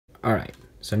Alright,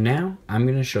 so now I'm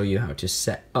going to show you how to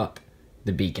set up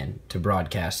the beacon to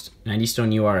broadcast an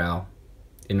Eddystone URL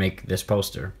and make this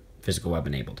poster physical web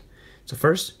enabled. So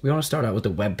first, we want to start out with the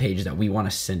web page that we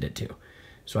want to send it to.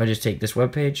 So I just take this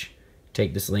web page,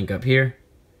 take this link up here,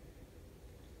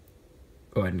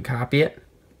 go ahead and copy it.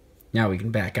 Now we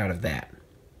can back out of that.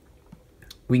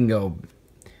 We can go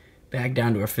back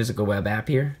down to our physical web app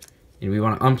here, and we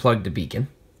want to unplug the beacon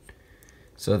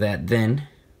so that then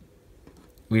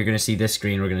we're going to see this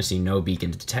screen. We're going to see no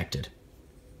beacons detected.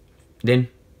 Then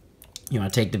you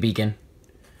want to take the beacon,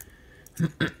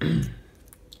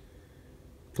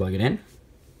 plug it in.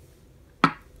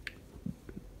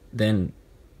 Then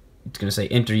it's going to say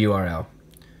enter URL.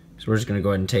 So we're just going to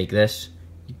go ahead and take this,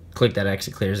 click that X,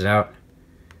 it clears it out,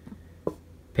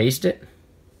 paste it,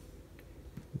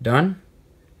 done.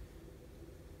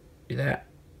 Do that,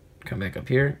 come back up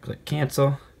here, click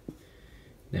cancel,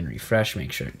 then refresh,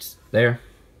 make sure it's there.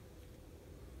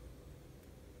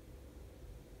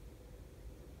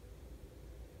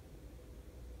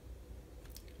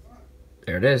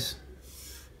 There it is.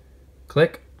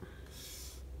 Click.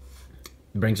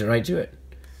 Brings it right to it.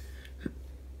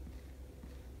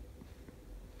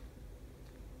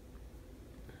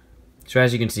 So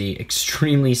as you can see,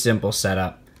 extremely simple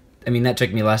setup. I mean, that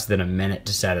took me less than a minute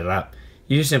to set it up.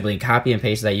 You just simply copy and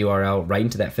paste that URL right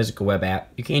into that physical web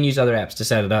app. You can use other apps to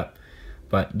set it up,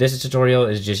 but this tutorial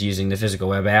is just using the physical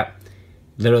web app.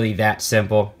 Literally that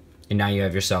simple, and now you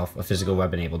have yourself a physical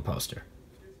web enabled poster.